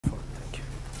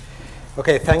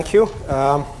Okay, thank you.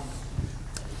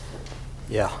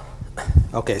 Yeah.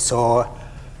 Okay, so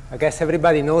I guess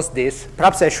everybody knows this.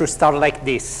 Perhaps I should start like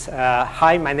this.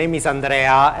 Hi, my name is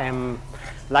Andrea, and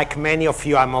like many of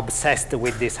you, I'm obsessed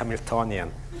with this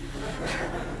Hamiltonian.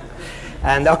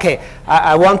 And okay,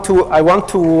 I want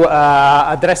to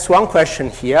address one question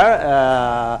here,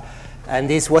 and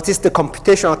is what is the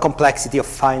computational complexity of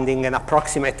finding an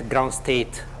approximate ground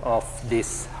state of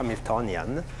this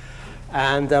Hamiltonian?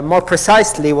 And more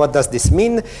precisely, what does this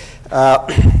mean?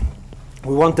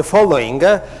 We want the following.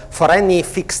 For any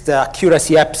fixed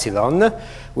accuracy epsilon,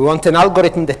 we want an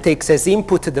algorithm that takes as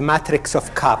input the matrix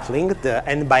of coupling, the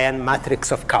n by n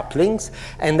matrix of couplings,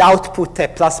 and output a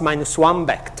plus minus 1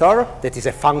 vector that is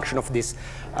a function of this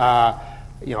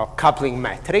coupling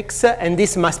matrix. And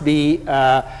this must be,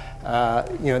 the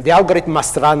algorithm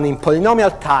must run in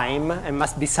polynomial time and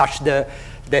must be such that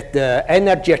the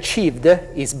energy achieved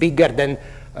is bigger than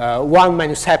 1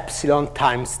 minus epsilon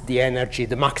times the energy,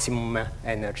 the maximum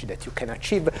energy that you can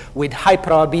achieve with high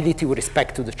probability with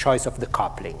respect to the choice of the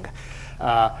coupling.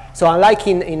 So unlike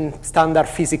in standard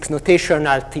physics notation,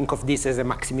 I'll think of this as a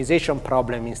maximization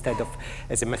problem instead of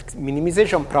as a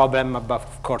minimization problem, but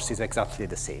of course it's exactly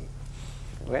the same.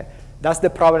 Okay? Does the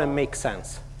problem make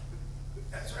sense?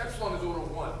 Epsilon is order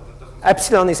 1.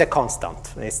 Epsilon is a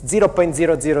constant. It's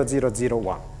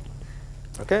 0.00001,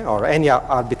 okay, or any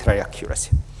arbitrary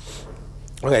accuracy.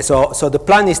 Okay, so the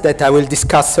plan is that I will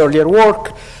discuss earlier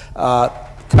work,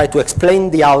 try to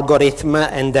explain the algorithm,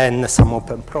 and then some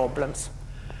open problems.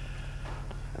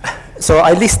 So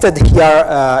I listed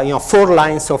here 4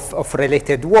 lines of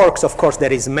related works. Of course,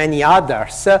 there is many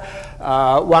others.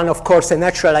 One, of course, a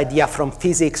natural idea from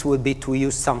physics would be to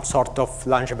use some sort of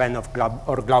Langevin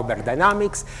or Glauber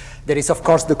dynamics. There is, of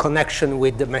course, the connection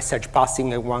with the message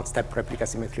passing and one-step replica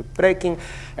symmetry breaking,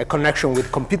 a connection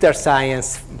with computer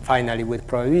science, finally with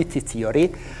probability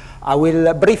theory. I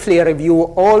will briefly review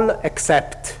all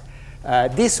except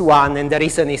this one, and the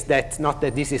reason is that not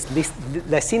that this is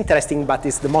less interesting, but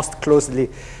it's the most closely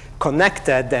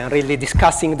connected, and really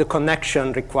discussing the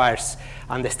connection requires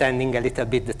understanding a little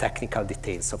bit the technical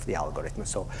details of the algorithm.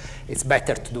 So it's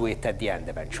better to do it at the end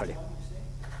eventually.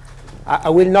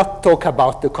 I will not talk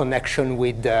about the connection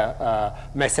with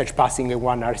message passing and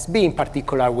 1RSB, in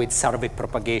particular with survey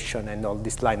propagation and all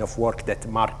this line of work that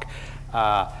Mark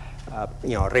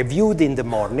reviewed in the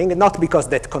morning, not because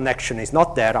that connection is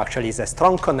not there, actually it's a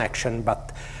strong connection,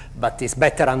 but it's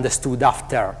better understood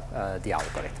after the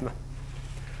algorithm.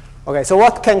 Okay, so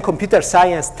what can computer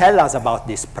science tell us about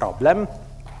this problem?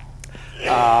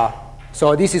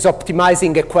 So this is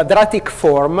optimizing a quadratic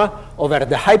form over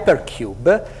the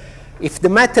hypercube. If the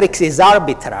matrix is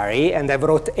arbitrary, and I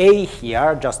wrote A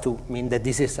here just to mean that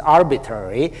this is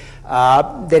arbitrary,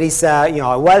 there is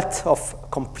a wealth of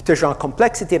computational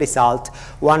complexity result.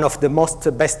 One of the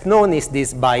best known is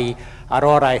this by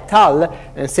Arora et al.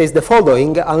 And says the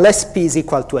following: unless P is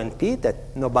equal to NP,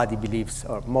 that nobody believes,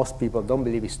 or most people don't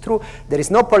believe is true, there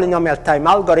is no polynomial time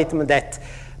algorithm that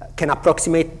can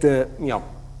approximate the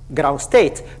ground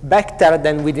state better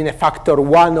than within a factor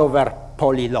 1 over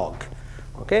polylog.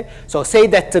 Okay? So say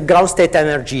that the ground state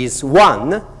energy is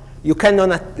 1, you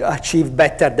cannot achieve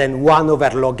better than 1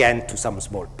 over log n to some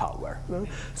small power.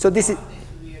 So this is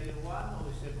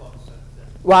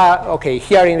well, okay,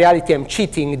 here in reality I'm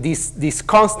cheating. This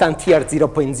constant here,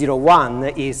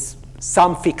 0.01, is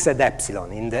some fixed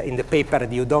epsilon. In the paper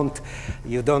they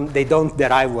don't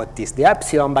derive what is the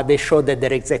epsilon, but they show that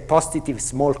there is a positive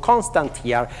small constant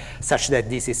here such that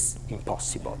this is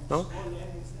impossible. No?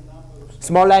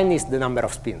 Small n is the number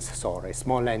of spins, sorry.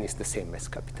 Small n is the same as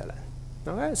capital N.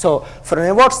 Okay? So from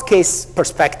a worst case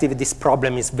perspective, this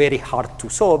problem is very hard to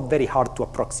solve, very hard to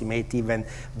approximate, even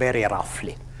very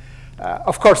roughly.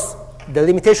 Of course, the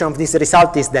limitation of this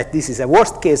result is that this is a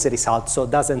worst case result, so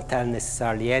it doesn't tell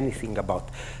necessarily anything about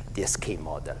the SK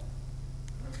model.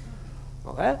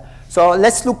 Okay? So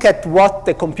let's look at what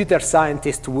the computer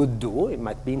scientist would do. It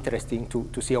might be interesting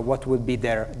to see what would be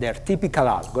their typical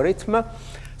algorithm.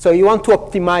 So you want to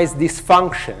optimize this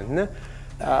function.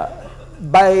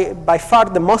 By far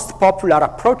the most popular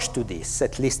approach to this,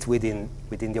 at least within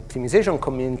the optimization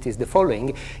community, is the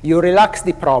following. You relax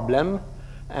the problem,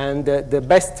 and the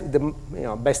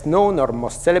best known or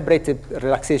most celebrated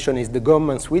relaxation is the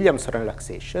Gormans-Williams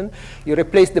relaxation. You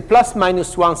replace the plus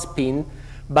minus 1 spin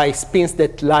by spins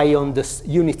that lie on the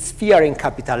unit sphere in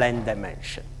capital N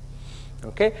dimension.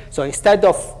 Okay? So instead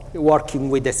of working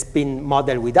with a spin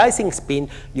model with Ising spin,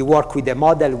 you work with a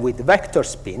model with vector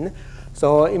spin.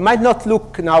 So it might not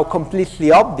look now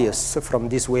completely obvious from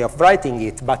this way of writing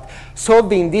it, but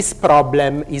solving this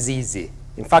problem is easy.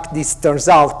 In fact, this turns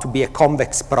out to be a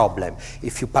convex problem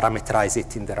if you parameterize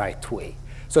it in the right way.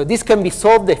 So this can be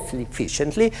solved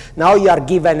efficiently. Now you are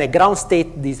given a ground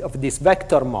state of this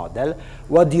vector model.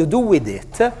 What do you do with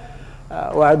it?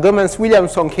 Well,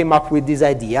 Gomans-Williamson came up with this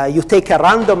idea. You take a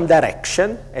random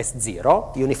direction,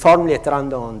 S0, uniformly at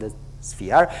random on the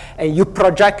sphere, and you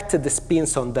project the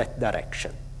spins on that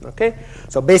direction. Okay?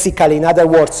 So basically, in other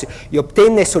words, you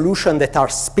obtain a solution that are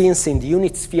spins in the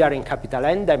unit sphere in capital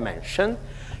N dimension.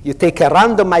 You take a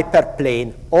random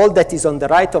hyperplane. All that is on the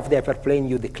right of the hyperplane,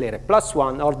 you declare a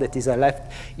 +1. All that is on the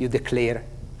left, you declare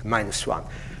 -1.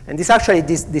 And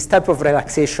this type of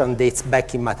relaxation dates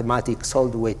back in mathematics all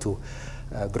the way to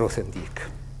Grothendieck.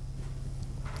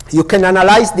 You can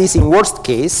analyze this in worst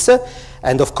case,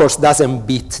 and of course doesn't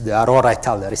beat the Aurora et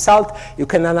al. Result. You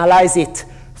can analyze it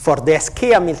for the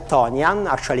SK Hamiltonian.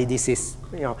 Actually, this is,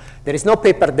 there is no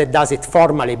paper that does it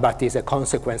formally, but is a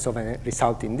consequence of a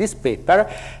result in this paper.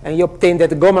 And you obtain that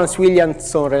the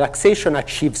Gomans-Williamson relaxation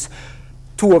achieves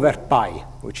 2/π,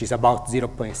 which is about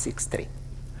 0.63.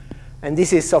 And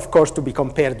this is, of course, to be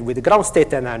compared with the ground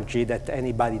state energy that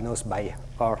anybody knows by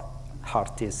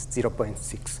heart is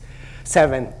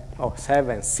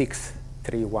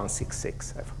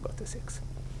 0.76166. I forgot the 6.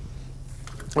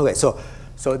 Okay, so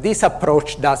this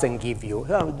approach doesn't give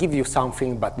you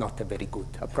something, but not a very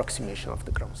good approximation of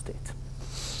the ground state.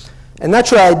 A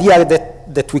natural idea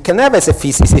that we can have as a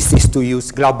physicist is to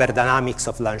use Glauber dynamics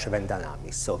of Langevin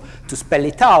dynamics. So to spell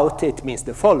it out, it means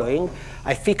the following.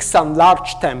 I fix some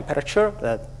large temperature,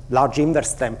 large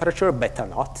inverse temperature, beta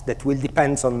naught, that will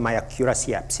depend on my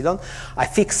accuracy epsilon. I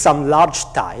fix some large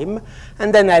time,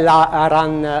 and then I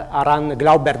run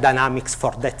Glauber dynamics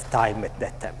for that time at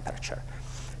that temperature.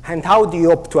 And how do you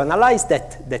hope to analyze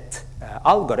that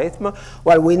algorithm?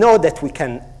 Well, we know that we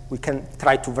can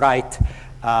try to write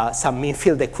some mean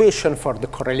field equation for the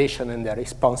correlation and the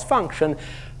response function,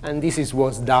 and this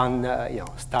was done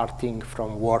starting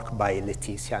from work by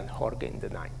Letizia and Jorge in the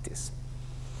 90s.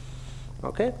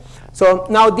 Okay, so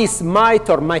now this might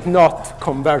or might not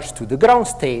converge to the ground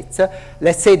states.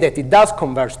 Let's say that it does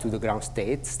converge to the ground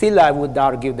state. Still, I would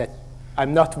argue that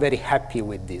I'm not very happy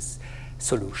with this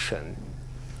solution.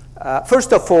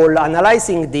 First of all,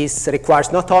 analyzing this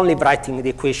requires not only writing the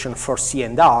equation for C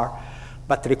and R,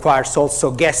 but requires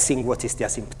also guessing what is the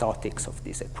asymptotics of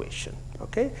this equation.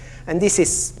 Okay, and this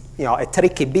is a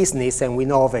tricky business, and we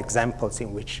know of examples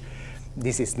in which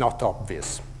this is not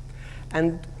obvious.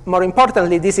 And more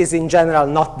importantly, this is in general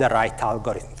not the right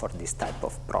algorithm for this type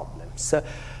of problems.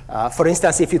 For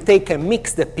instance, if you take a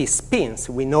mixed p spins,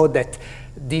 we know that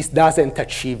this doesn't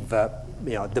achieve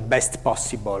the best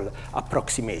possible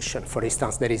approximation. For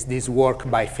instance, there is this work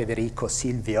by Federico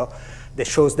Silvio that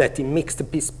shows that in mixed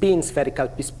p spin, spherical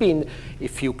p spin,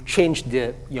 if you change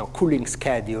the cooling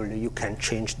schedule, you can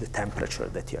change the temperature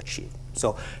that you achieve.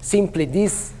 So simply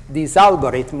this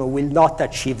algorithm will not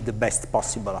achieve the best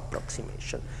possible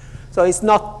approximation. So it's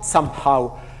not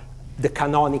somehow the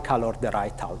canonical or the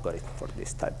right algorithm for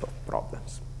this type of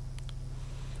problems.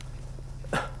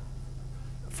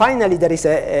 Finally, there is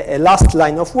a last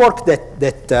line of work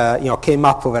that came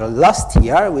up over last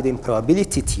year within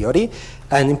probability theory,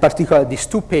 and in particular these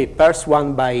two papers,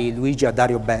 one by Luigi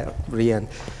Dario Berri and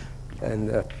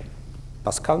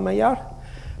Pascal Maillard,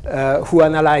 who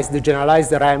analyzed the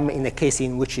generalized RAM in a case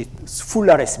in which it's full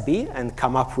RSB and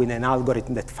come up with an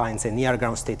algorithm that finds a near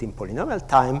ground state in polynomial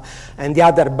time, and the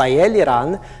other by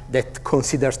Eliran that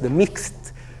considers the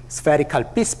mixed spherical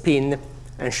p-spin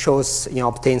and shows,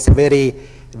 obtains a very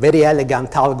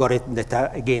elegant algorithm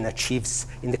that again achieves,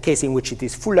 in the case in which it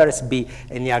is full RSB,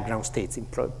 a near ground states in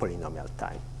polynomial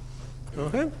time.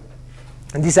 Okay.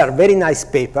 And these are very nice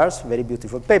papers, very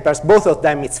beautiful papers. Both of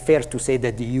them, it's fair to say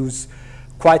that they use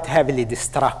quite heavily the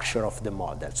structure of the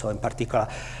model. So in particular,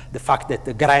 the fact that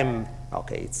the gram,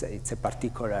 okay, it's a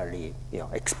particularly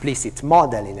explicit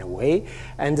model in a way,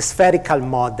 and the spherical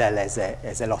model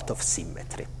has a lot of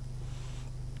symmetry.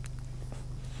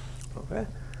 Okay.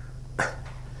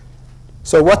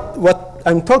 So what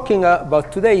I'm talking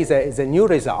about today is a new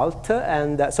result,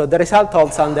 and so the result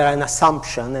holds under an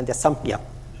assumption, and the assumption, yeah.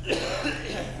 You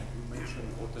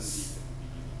mentioned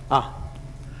Grothendieck.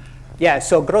 Yeah,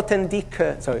 so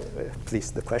Grothendieck, sorry,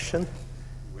 please, the question.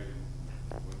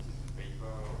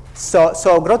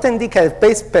 So Grothendieck has a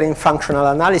paper in functional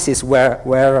analysis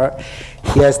where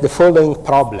he has the following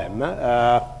problem.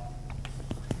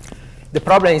 The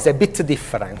problem is a bit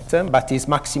different, but he's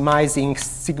maximizing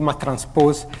sigma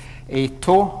transpose A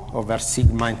tau over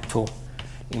sigma and tau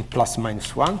in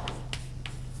 ±1.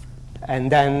 And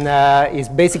then is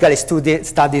basically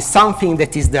studies something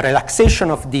that is the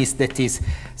relaxation of this, that is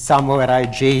sum over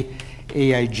ij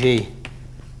Aij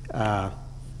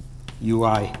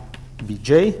Ui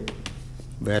Bj,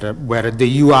 where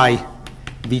the Ui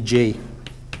Bj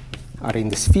are in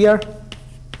the sphere.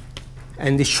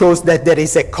 And it shows that there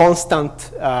is a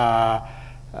constant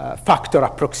factor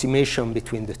approximation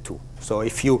between the two. So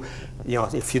if you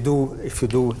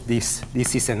do this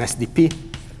is an SDP.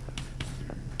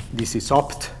 This is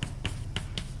opt.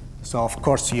 So of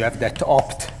course you have that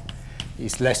opt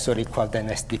is less or equal than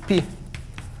SDP,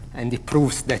 and it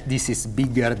proves that this is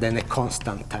bigger than a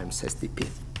constant times SDP.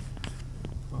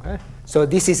 Okay? So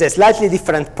this is a slightly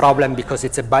different problem because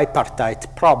it's a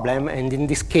bipartite problem, and in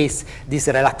this case, this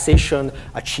relaxation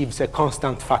achieves a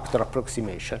constant factor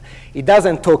approximation. It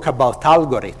doesn't talk about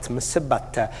algorithms,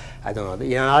 but I don't know,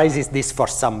 it analyzes this for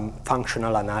some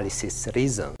functional analysis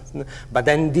reasons. But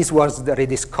then this was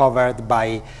rediscovered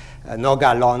by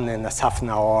N²logN and Asaf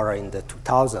Naor in the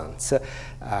 2000s,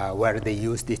 where they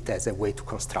used it as a way to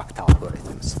construct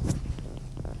algorithms.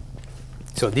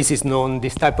 So this is known,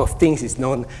 this type of things is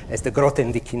known as the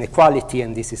Grothendieck inequality,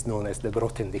 and this is known as the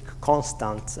Grothendieck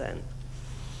constants, and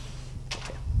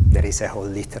okay, there is a whole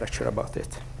literature about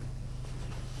it.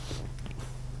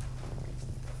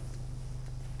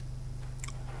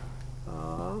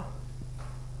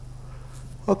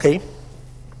 Okay,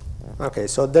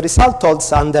 so the result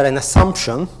holds under an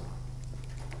assumption,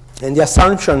 and the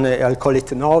assumption, I'll call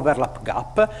it an overlap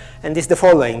gap, and is the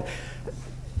following.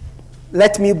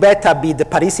 Let mu beta be the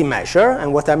Parisi measure,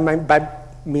 and what I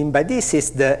mean by this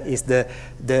is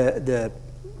the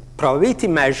probability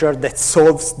measure that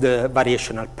solves the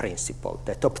variational principle,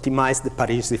 that optimizes the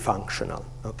Parisi functional.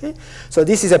 Okay? So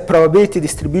this is a probability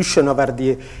distribution over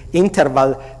the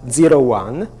interval 0,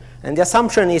 1, and the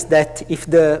assumption is that if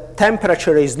the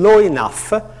temperature is low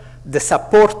enough, the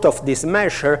support of this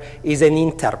measure is an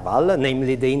interval,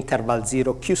 namely the interval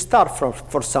 0 q star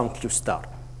for some q star.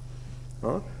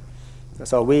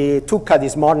 So we took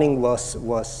this morning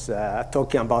was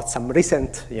talking about some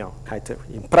recent, kind of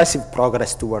impressive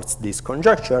progress towards this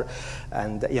conjecture,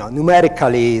 and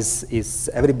numerically is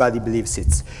everybody believes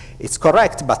it's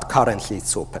correct, but currently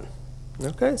it's open.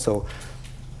 Okay, so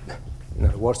in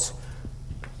other words,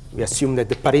 we assume that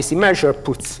the Parisi measure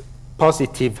puts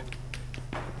positive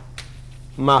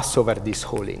mass over this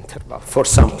whole interval for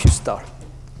some q star.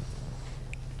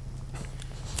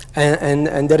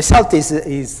 And the result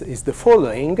is the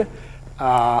following,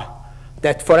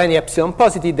 that for any epsilon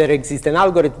positive, there exists an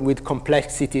algorithm with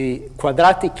complexity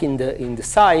quadratic in the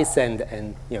size,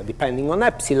 and depending on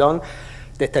epsilon,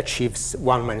 that achieves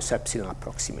 1 minus epsilon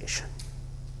approximation.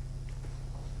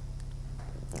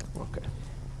 Okay.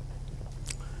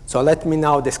 So let me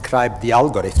now describe the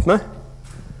algorithm.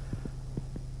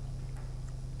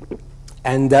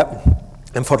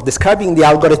 And for describing the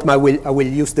algorithm, I will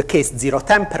use the case 0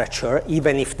 temperature,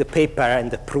 even if the paper and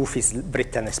the proof is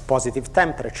written as positive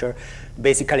temperature,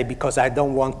 basically because I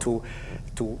don't want to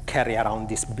carry around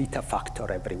this beta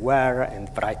factor everywhere and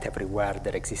write everywhere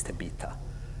there exists a beta.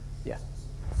 Yeah.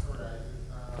 Sorry,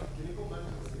 can you go back to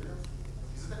the figure?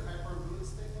 Is it a high probability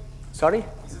statement? Sorry? Is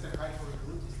it a high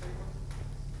probability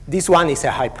statement? This one is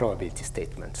a high probability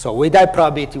statement. So with high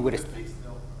probability,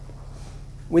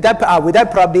 with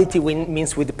that probability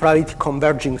means with the probability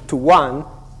converging to 1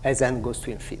 as n goes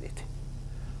to infinity.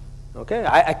 Okay,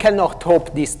 I cannot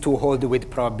hope this to hold with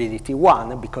probability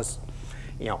 1 because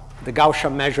the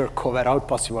Gaussian measure covers all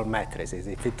possible matrices.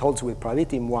 If it holds with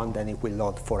probability 1, then it will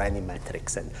hold for any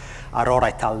matrix. And Aurora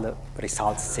et al.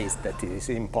 Results says that it is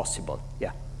impossible.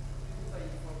 Yeah.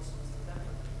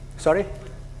 Sorry?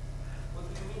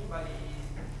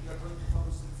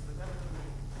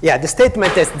 Yeah, the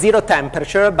statement is 0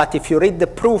 temperature, but if you read the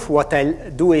proof, what I'll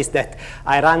do is that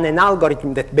I run an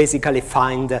algorithm that basically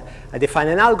I define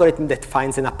an algorithm that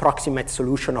finds an approximate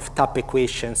solution of tap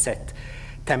equations at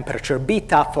temperature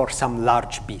beta for some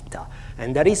large beta.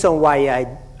 And the reason why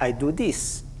I do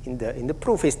this in the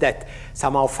proof is that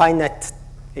somehow finite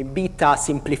beta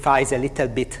simplifies a little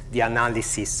bit the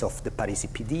analysis of the Parisi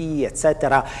PD,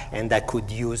 etc. And I could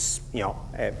use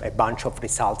a bunch of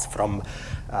results from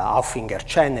Aufinger,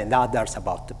 Chen, and others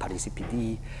about the Parisi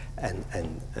PD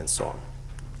and so on.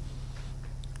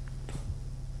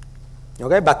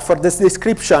 Okay, but for this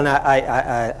description,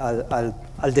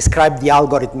 I'll describe the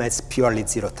algorithm as purely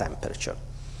 0 temperature.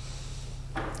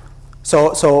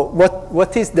 So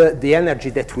what is the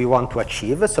energy that we want to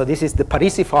achieve? So this is the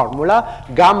Parisi formula.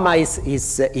 Gamma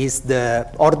is the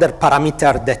order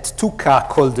parameter that Tuka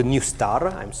called new star.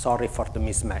 I'm sorry for the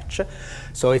mismatch.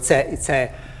 So it's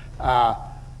a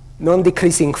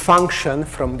non-decreasing function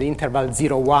from the interval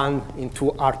 0, 1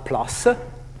 into R plus.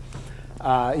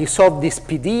 You solve this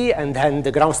PD, and then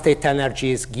the ground state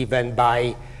energy is given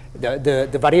by the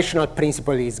variational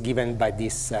principle is given by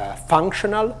this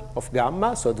functional of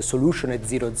gamma. So the solution at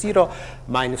 0, 0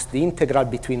 minus the integral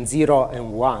between 0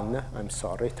 and 1, I'm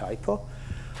sorry, typo,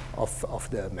 of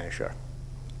the measure.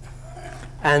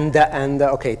 And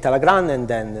okay, Talleyrand and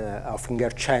then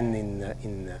Hoffinger-Chen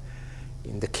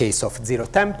in the case of 0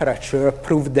 temperature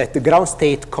proved that the ground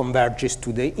state converges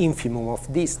to the infimum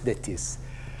of this, that is,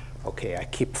 okay, I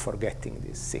keep forgetting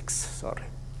this 6, sorry.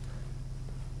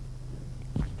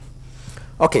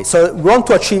 Okay, so we want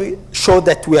to show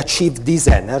that we achieve this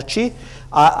energy.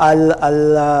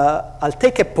 I'll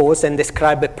take a pause and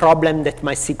describe a problem that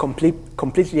might seem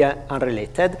completely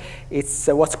unrelated. It's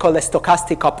what's called a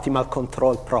stochastic optimal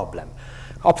control problem.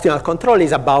 Optimal control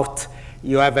is about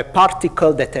you have a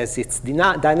particle that has its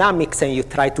dynamics and you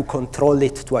try to control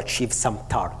it to achieve some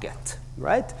target,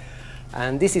 right?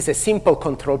 And this is a simple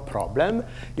control problem.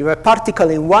 You have a particle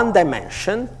in one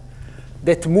dimension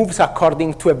that moves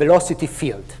according to a velocity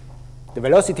field. The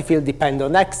velocity field depends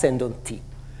on x and on t.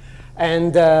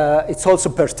 And it's also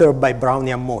perturbed by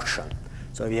Brownian motion.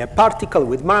 So you have a particle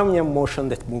with Brownian motion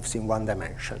that moves in one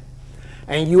dimension.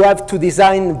 And you have to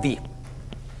design V.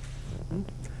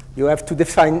 You have to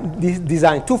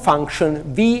design two functions,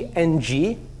 V and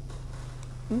G.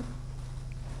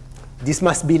 This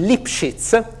must be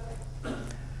Lipschitz,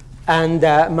 and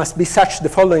must be such the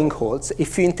following holds.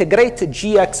 If you integrate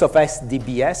gx of s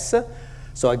dbs,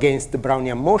 so against the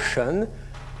Brownian motion,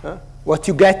 what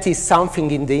you get is something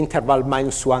in the interval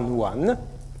 -1, 1.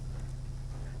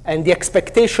 And the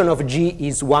expectation of g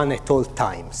is 1 at all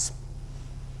times.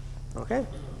 Okay?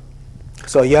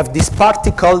 So you have this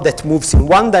particle that moves in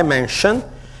one dimension,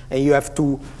 and you have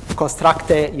to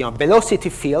construct a velocity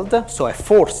field, so a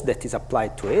force that is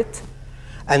applied to it,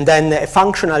 and then a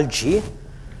functional g,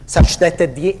 such that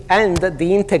at the end,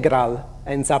 the integral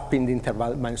ends up in the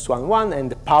interval -1, 1, and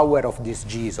the power of this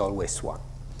g is always 1.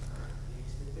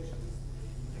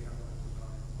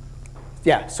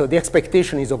 Yeah, so the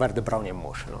expectation is over the Brownian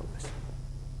motion always.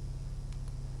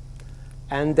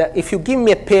 And if you give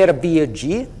me a pair V of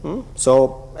G,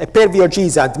 so a pair V of G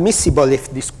is admissible if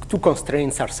these two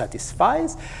constraints are satisfied,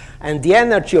 and the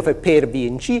energy of a pair V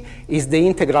in G is the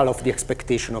integral of the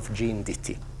expectation of G in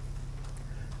dt.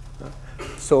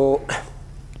 So,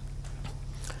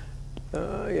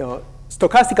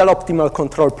 stochastical optimal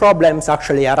control problems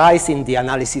actually arise in the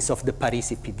analysis of the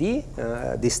Parisi PD.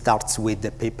 This starts with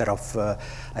the paper of,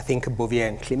 I think, Bouvier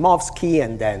and Klimovsky,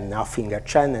 and then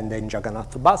Hoffinger-Chen, and then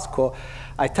Jagannath-Basco.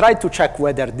 I tried to check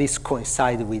whether this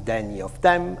coincides with any of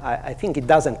them. I think it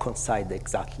doesn't coincide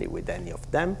exactly with any of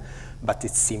them, but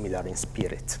it's similar in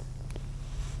spirit.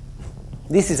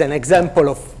 This is an example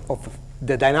of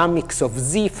the dynamics of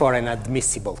Z for an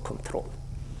admissible control.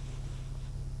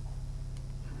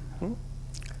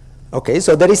 Okay,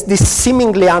 so there is this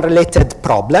seemingly unrelated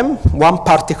problem, one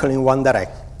particle in one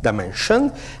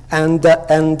dimension, and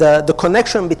the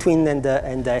connection between and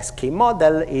the SK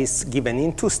model is given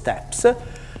in 2 steps.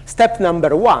 Step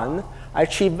number 1,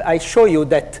 I show you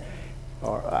that,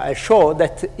 or I show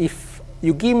that if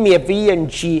you give me a V and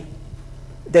G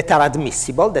that are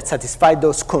admissible, that satisfy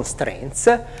those constraints,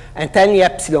 and any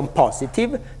epsilon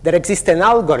positive, there exists an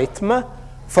algorithm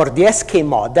for the SK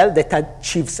model that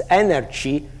achieves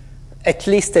energy at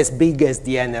least as big as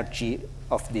the energy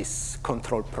of this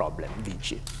control problem,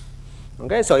 Vg.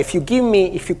 Okay, so if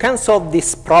you can solve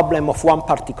this problem of one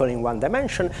particle in one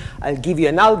dimension, I'll give you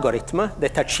an algorithm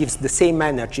that achieves the same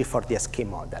energy for the SK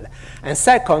model. And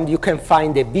second, you can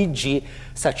find a Vg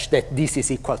such that this is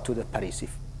equal to the Parisi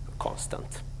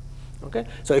constant. Okay,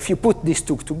 so if you put these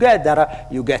two together,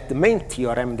 you get the main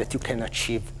theorem that you can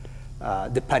achieve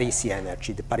the Parisi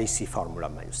energy, the Parisi formula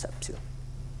minus epsilon.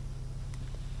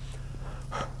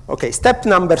 Okay, step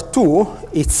number 2,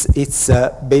 it's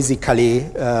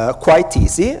basically quite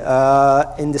easy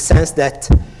in the sense that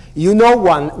you know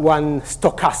one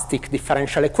stochastic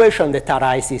differential equation that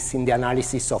arises in the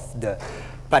analysis of the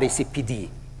Parisi PD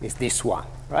is this one,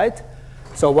 right?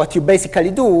 So what you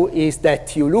basically do is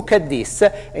that you look at this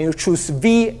and you choose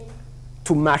V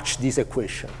to match this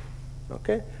equation,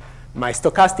 okay? My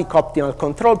stochastic optimal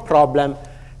control problem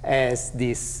has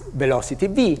this velocity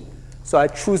V. So I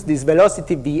choose this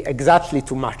velocity V exactly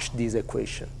to match this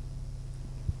equation.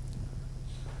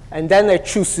 And then I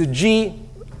choose G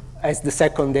as the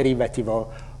second derivative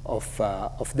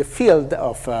of the field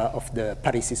of the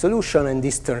Parisi solution, and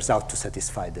this turns out to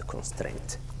satisfy the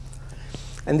constraint.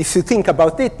 And if you think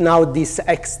about it, now this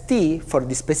xt for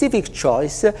the specific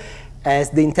choice as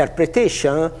the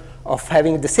interpretation of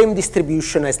having the same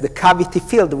distribution as the cavity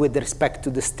field with respect to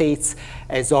the states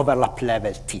as overlap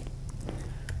level T.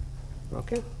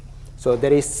 Okay? So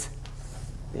there is,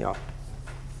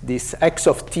 this x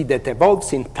of t that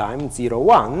evolves in time, 0,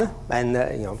 1, and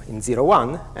in 0,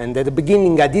 1, and at the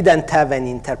beginning I didn't have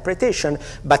any interpretation,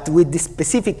 but with the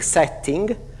specific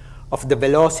setting of the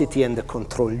velocity and the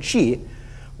control g,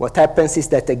 what happens is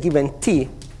that a given t,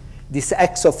 this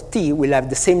x of t will have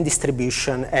the same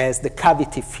distribution as the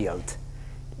cavity field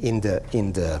in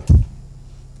the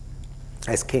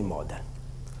SK model.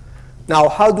 Now,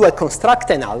 how do I construct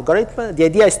an algorithm? The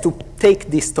idea is to take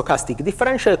this stochastic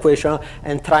differential equation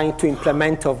and trying to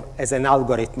implement as an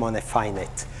algorithm on a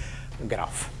finite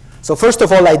graph. So first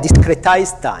of all, I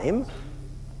discretize time.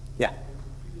 Yeah.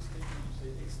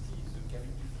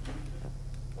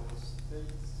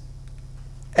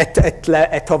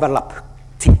 At overlap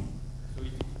t. So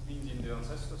it means in the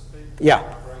ancestor state? Yeah.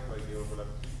 Right by the overlap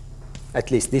t.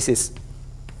 At least this is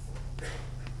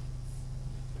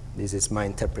my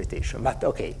interpretation. But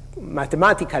OK,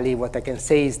 mathematically, what I can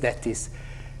say is that this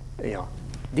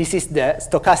is the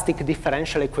stochastic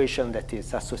differential equation that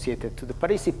is associated to the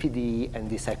Parisi PDE, and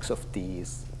this x of t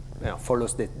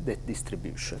follows that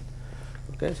distribution.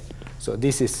 Okay, so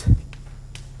this is,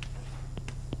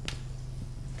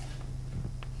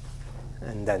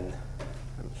 and then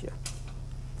I'm here.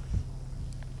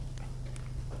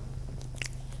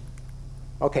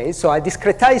 OK, so I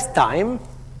discretize time.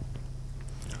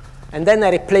 And then I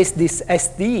replace this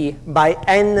SDE by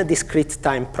n discrete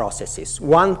time processes,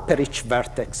 1 per each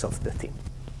vertex of the thing.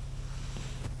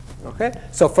 Okay?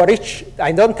 So for each,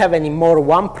 I don't have any more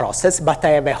one process, but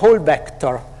I have a whole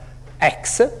vector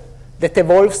x that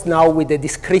evolves now with a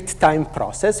discrete time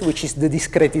process, which is the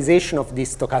discretization of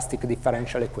this stochastic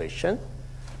differential equation.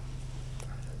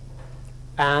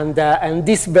 And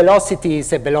this velocity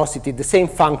is a velocity, the same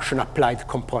function applied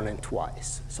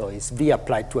component-wise. So it's v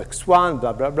applied to x1,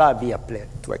 blah, blah, blah, v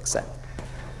applied to xn.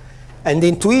 And the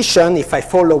intuition, if I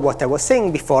follow what I was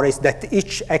saying before, is that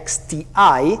each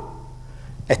xti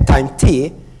at time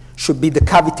t should be the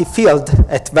cavity field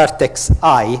at vertex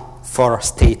I for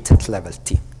state at level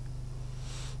t.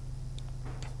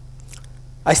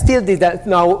 I still did that.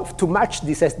 Now, to match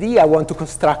this SDE, I want to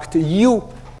construct U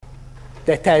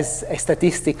that has a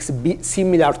statistics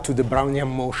similar to the Brownian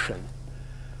motion.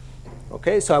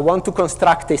 Okay, so I want to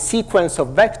construct a sequence of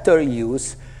vector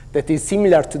U's that is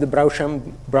similar to the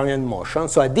Brownian motion.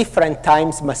 So at different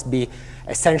times must be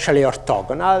essentially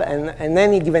orthogonal, and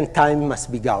any given time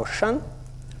must be Gaussian.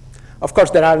 Of course,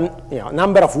 there are a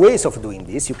number of ways of doing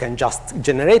this. You can just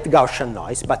generate Gaussian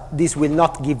noise, but this will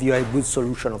not give you a good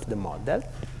solution of the model.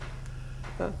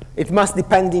 It must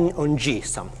depend on G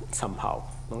somehow.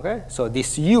 Okay? So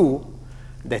this U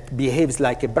that behaves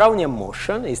like a Brownian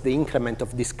motion is the increment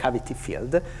of this cavity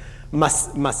field,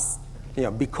 must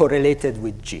be correlated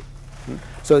with G.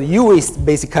 So U is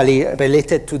basically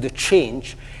related to the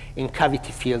change in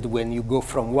cavity field when you go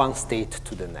from one state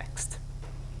to the next.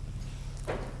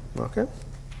 Okay.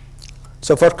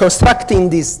 So for constructing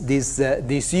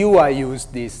this U, I use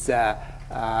this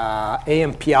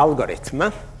AMP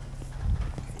algorithm.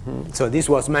 So this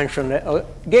was mentioned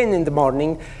again in the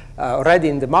morning, already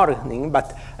in the morning,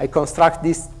 but I construct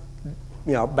this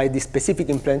by this specific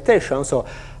implementation. So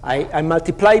I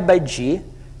multiply by G,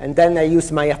 and then I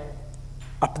use my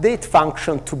update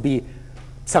function to be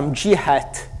some G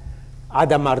hat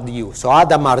Hadamard U. So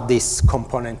Hadamard is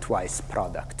component-wise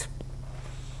product.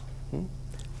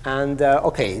 And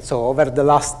OK, so over the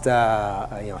last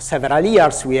several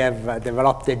years, we have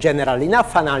developed a general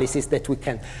enough analysis that we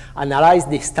can analyze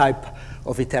this type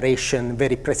of iteration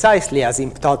very precisely,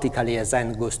 asymptotically as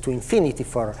n goes to infinity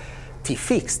for t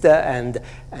fixed.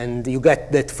 And you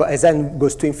get that for, as n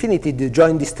goes to infinity, the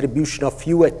joint distribution of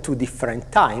u at 2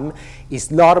 different times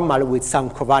is normal with some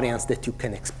covariance that you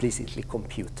can explicitly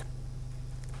compute.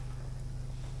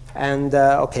 And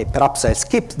OK, perhaps I'll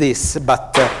skip this,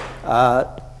 but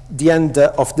the end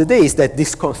of the day is that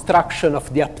this construction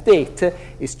of the update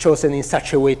is chosen in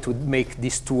such a way to make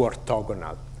these two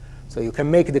orthogonal. So you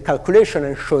can make the calculation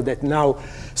and show that now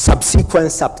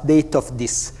subsequence update of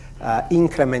this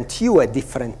increment u at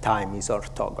different time is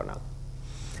orthogonal.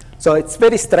 So it's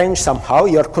very strange somehow.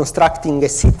 You're constructing a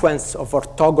sequence of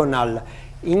orthogonal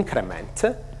increment.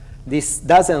 This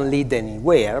doesn't lead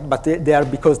anywhere, but they are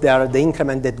because they are the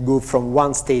increment that go from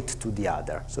one state to the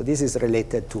other. So this is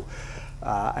related to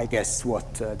I guess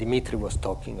what Dimitri was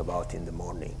talking about in the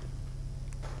morning.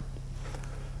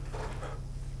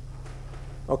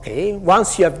 Okay,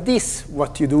 once you have this,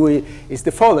 what you do is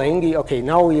the following. Okay,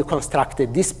 now you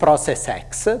constructed this process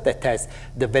X that has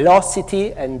the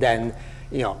velocity and then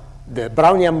the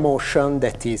Brownian motion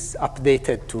that is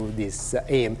updated to this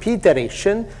AMP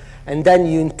iteration, and then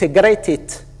you integrate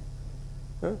it.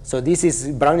 So this is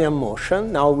Brownian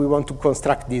motion. Now we want to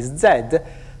construct this Z,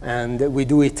 and we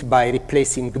do it by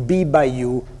replacing B by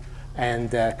U and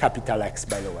capital X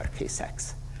by lowercase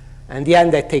x. And in the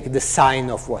end, I take the sign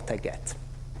of what I get.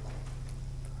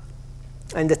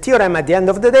 And the theorem at the end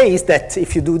of the day is that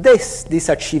if you do this, this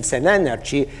achieves an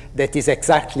energy that is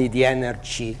exactly the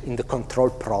energy in the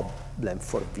control problem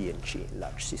for V and G,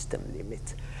 large system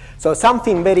limit. So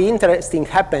something very interesting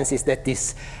happens is that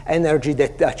this energy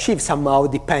that achieves somehow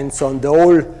depends on the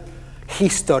whole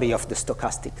history of the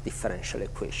stochastic differential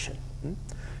equation.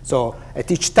 So at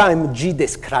each time, G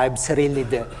describes really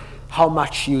how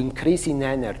much you increase in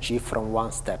energy from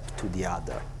one step to the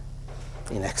other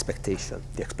in expectation,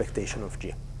 the expectation of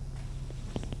G.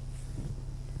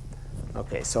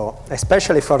 Okay, so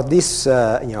especially for this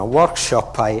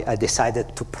workshop, I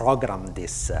decided to program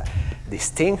this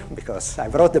thing because I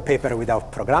wrote the paper without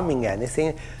programming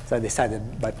anything. So I decided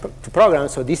to program.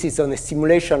 So this is on a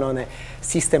simulation on a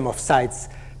system of size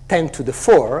 10 to the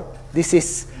 4. This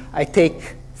is, I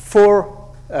take 5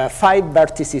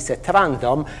 vertices at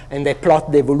random, and I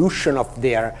plot the evolution of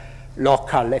their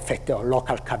local effect or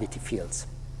local cavity fields.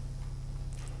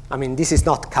 I mean, this is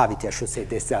not cavity, I should say.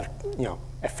 These are,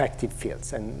 effective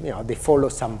fields, and they follow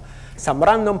some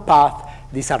random path.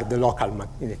 These are the local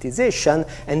magnetization,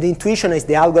 and the intuition is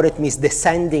the algorithm is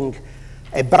descending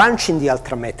a branch in the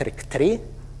ultrametric tree,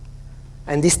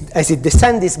 and this, as it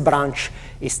descends this branch,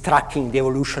 is tracking the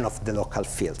evolution of the local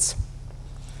fields.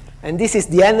 And this is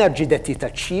the energy that it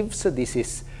achieves. So this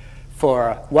is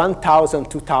for 1,000,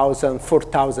 2,000,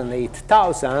 4,000,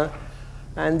 8,000,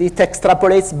 and it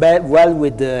extrapolates well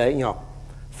with the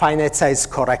finite size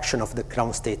correction of the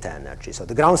ground state energy. So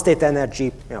the ground state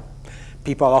energy,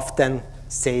 people often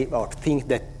say or think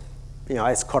that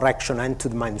as correction n to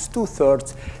the minus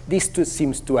 2/3, this too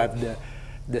seems to have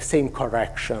the same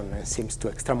correction and seems to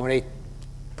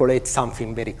extrapolate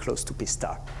something very close to P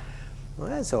star.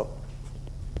 Okay, so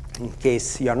in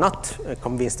case you're not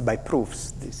convinced by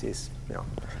proofs, this is,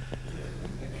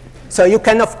 So you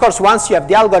can, of course, once you have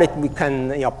the algorithm, you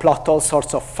can plot all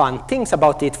sorts of fun things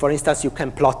about it. For instance, you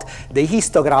can plot the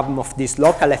histogram of this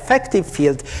local effective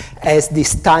field as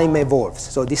this time evolves.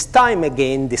 So this time,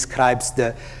 again, describes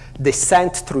the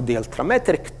descent through the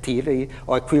ultrametric theory,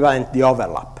 or equivalent the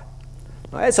overlap.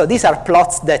 Okay, so these are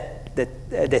plots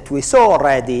that we saw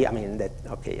already. I mean,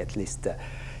 at least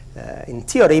in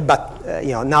theory, but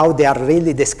now they are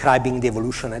really describing the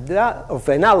evolution of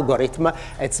an algorithm.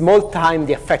 At small time,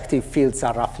 the effective fields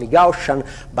are roughly Gaussian,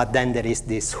 but then there is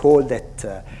this hole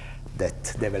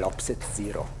that develops at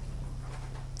 0.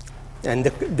 And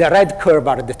the red curve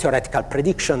are the theoretical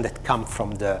prediction that come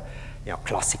from the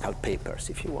classical papers,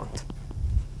 if you want.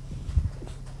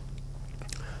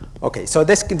 Okay, so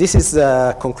this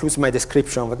concludes my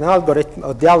description of the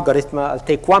algorithm. I'll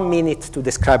take 1 minute to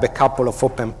describe a couple of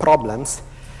open problems.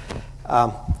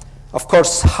 Of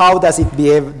course, how does it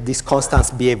behave, these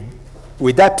constants behave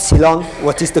with epsilon?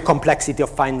 What is the complexity of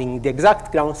finding the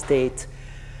exact ground state?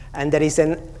 And there is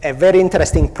a very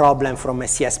interesting problem from a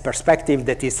CS perspective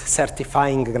that is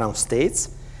certifying ground states.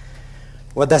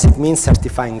 What does it mean,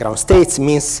 certifying ground states? It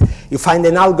means you find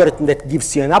an algorithm that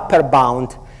gives you an upper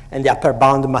bound, and the upper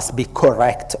bound must be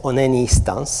correct on any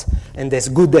instance and as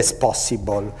good as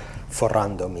possible for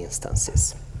random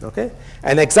instances. Okay?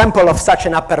 An example of such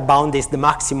an upper bound is the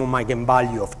maximum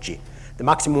eigenvalue of G. The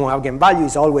maximum eigenvalue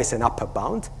is always an upper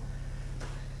bound,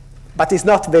 but it's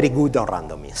not very good on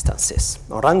random instances.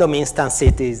 On random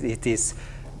instances, it is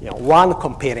 1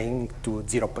 comparing to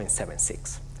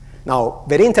 0.76. Now,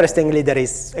 very interestingly, there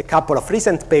is a couple of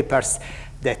recent papers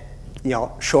that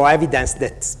show evidence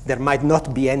that there might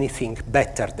not be anything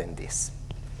better than this.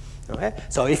 Okay?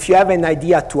 So if you have an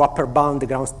idea to upper bound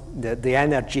the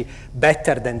energy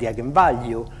better than the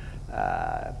eigenvalue,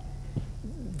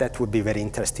 that would be very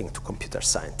interesting to computer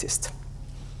scientists.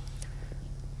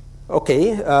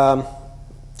 Okay,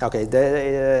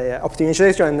 the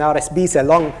optimization in RSB is a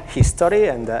long history,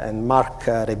 and Mark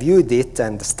reviewed it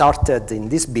and started in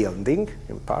this building,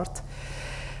 in part.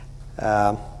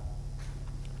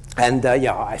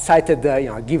 I cited,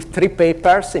 give 3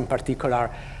 papers, in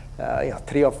particular,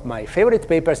 3 of my favorite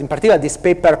papers. In particular, this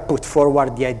paper put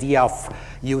forward the idea of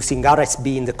using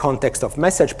RSB in the context of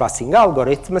message passing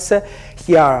algorithms.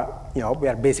 Here, we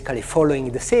are basically following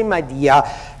the same idea.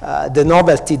 The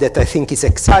novelty that I think is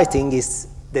exciting is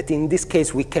that in this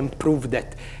case, we can prove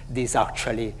that this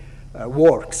actually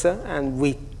works, and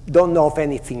we don't know of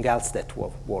anything else that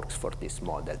works for this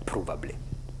model, provably.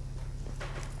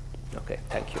 Okay,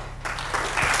 thank you.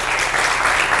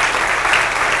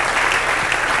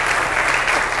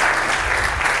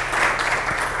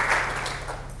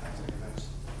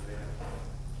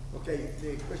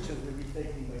 questions will be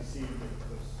taken by Silvia,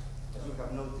 because as you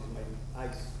have noticed, my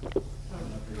eyes.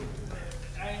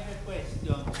 I have a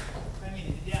question. I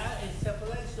mean, the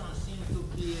extrapolation seems to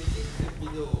be a little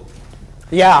below.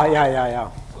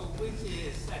 Yeah. So which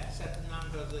is exact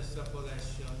number of the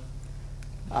extrapolation?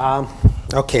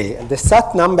 Okay, the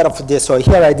SAT number of this, so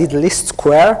here I did least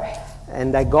square,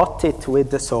 and I got it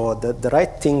with, so the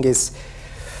right thing is,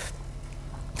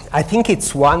 I think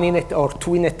it's 1 in it or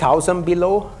 2 in 1,000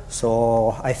 below.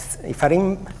 So if I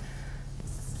remember,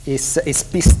 is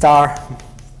P star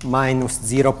minus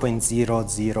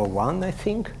 0.001, I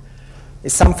think.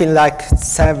 It's something like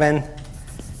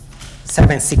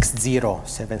 760,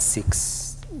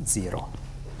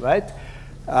 right?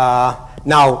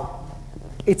 Now,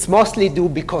 it's mostly due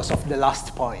because of the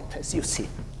last point, as you see,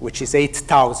 which is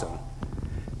 8,000.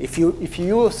 If you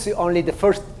use only the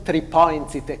first 3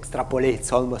 points, it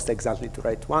extrapolates almost exactly to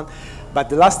right one. But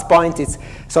the last point is,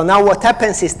 so now what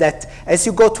happens is that as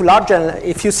you go to larger,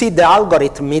 if you see the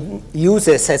algorithm, it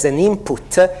uses as an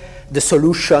input the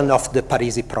solution of the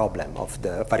Parisi problem, of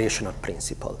the variational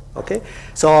principle, okay?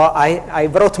 So I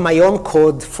wrote my own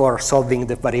code for solving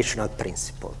the variational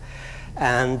principle.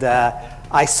 And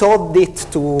I solved it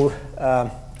to,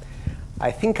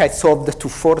 I think I solved it to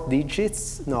 4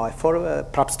 digits, no,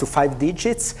 perhaps to 5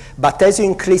 digits, but as you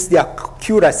increase the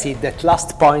accuracy, that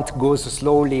last point goes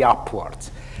slowly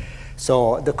upwards.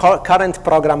 So the current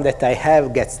program that I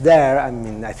have gets there. I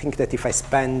mean, I think that if I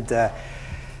spend a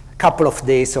couple of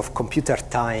days of computer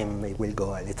time, it will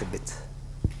go a little bit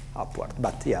upward.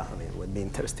 But yeah, I mean, it would be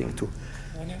interesting too.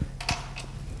 Could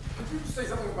you say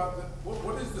something about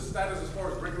what is the status as far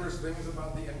as rigorous things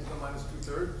about the n to the minus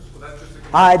 2/3? So that's just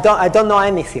I don't know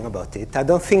anything about it. I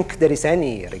don't think there is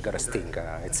any rigorous thing.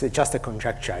 It's just a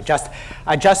conjecture.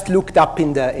 I just looked up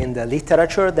in the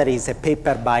literature. There is a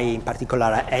paper by, in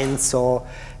particular, Enzo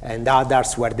and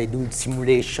others where they do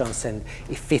simulations and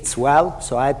it fits well.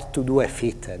 So I had to do a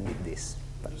fit and did this.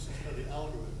 But This is for the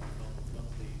algorithm, not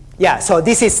the. yeah. So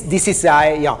this is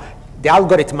you know, the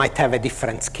algorithm might have a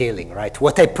different scaling, right?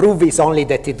 What I prove is only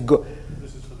that it go.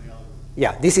 This is for the algorithm.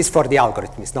 Yeah, this is for the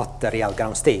algorithm. It's not the real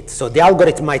ground state. So the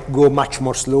algorithm might go much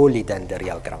more slowly than the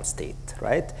real ground state,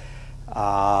 right?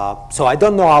 So I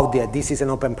don't know how this is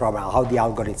an open problem, how the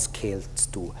algorithm scales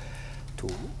to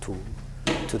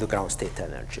the ground state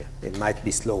energy. It might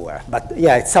be slower. But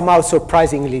yeah, it's somehow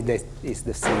surprisingly that is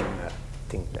the same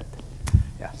thing that,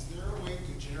 yeah. Is there a way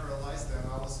to generalize the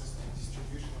analysis to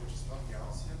distribution which is not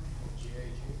Gaussian, or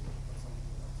GAG, or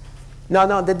something else?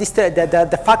 No,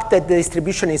 the fact that the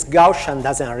distribution is Gaussian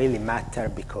doesn't really matter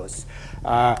because,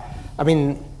 I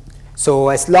mean, so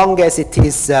as long as it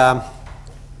is,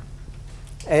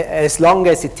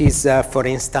 for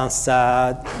instance,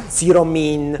 zero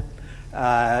mean,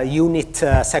 unit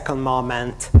second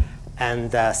moment,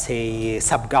 and say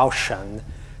sub-Gaussian,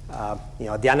 you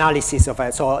know, the analysis of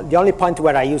it. So the only point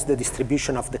where I use the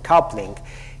distribution of the coupling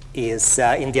is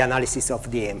in the analysis of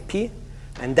the AMP.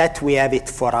 And that we have it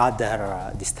for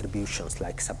other distributions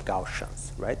like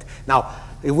sub-Gaussians, right? Now,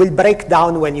 it will break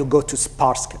down when you go to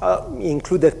sparse,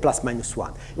 included plus minus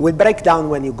 1. It will break down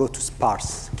when you go to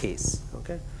sparse case,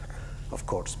 okay? Of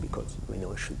course, because we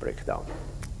know it should break down.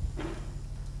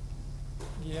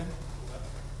 Yeah.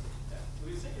 Do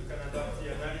you think you can adapt the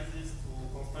analysis to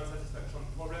constant satisfaction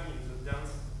problem in the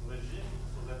dense regime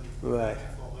so that it will Right.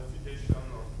 for refutation of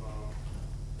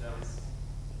dense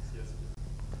CSP?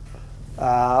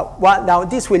 Well, now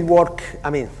this will work. I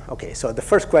mean, okay, so the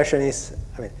first question is,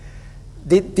 I mean,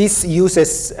 this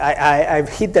uses, I've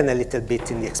hidden a little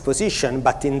bit in the exposition,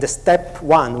 but in the step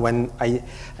 1, when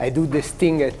I do this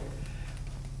thing,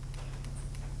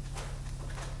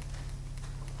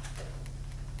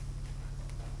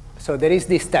 so there is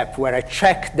this step where I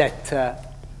check that,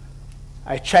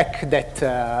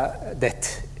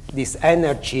 that this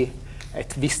energy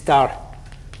at V star,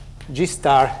 G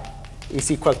star, is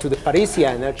equal to the Parisi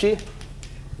energy.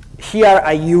 Here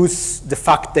I use the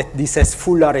fact that this has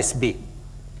full RSB.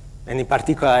 And in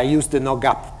particular, I use the no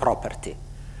gap property.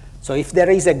 So if there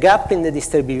is a gap in the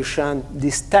distribution,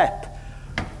 this step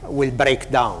will break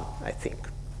down, I think,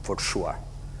 for sure.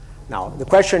 Now, the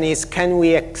question is, can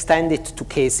we extend it to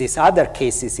cases, other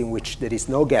cases in which there is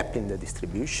no gap in the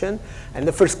distribution? And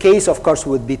the first case, of course,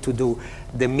 would be to do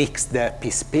the mixed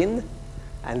p-spin.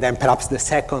 And then perhaps the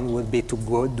second would be to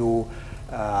go do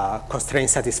constraint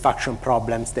satisfaction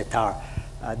problems that are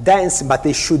dense, but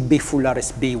they should be full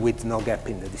RSB with no gap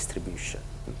in the distribution.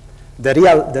 The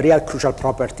real crucial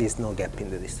property is no gap in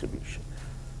the distribution.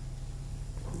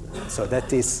 So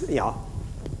that is, you know,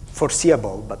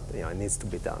 foreseeable, but you know, it needs to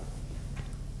be done.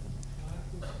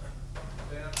 Do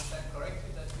I understand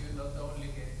correctly that you not only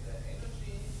get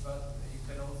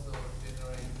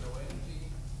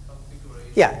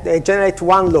Yeah, they generate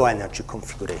one low energy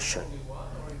configuration.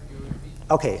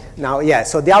 Okay, now, yeah,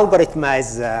 so the algorithm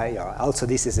has, also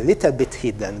this is a little bit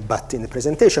hidden but in the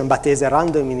presentation, but is a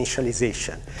random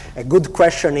initialization. A good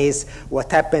question is, what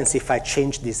happens if I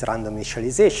change this random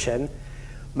initialization?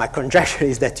 My conjecture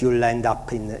is that you'll end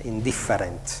up in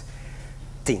different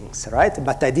things, right?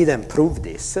 But I didn't prove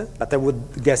this, but I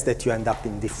would guess that you end up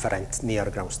in different near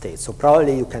ground states. So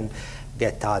probably you can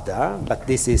get other, but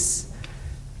this is,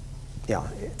 yeah,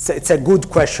 it's a good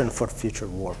question for future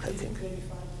work, I think.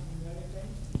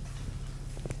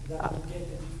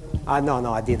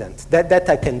 No, I didn't. That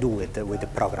I can do with the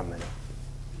program.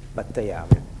 But yeah.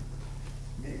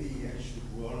 Maybe I should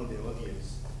warn the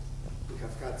audience. We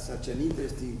have had such an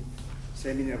interesting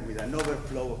seminar with an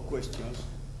overflow of questions.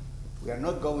 We are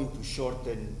not going to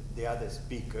shorten the other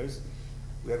speakers.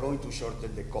 We are going to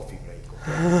shorten the coffee break.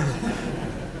 Okay?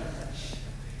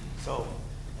 So.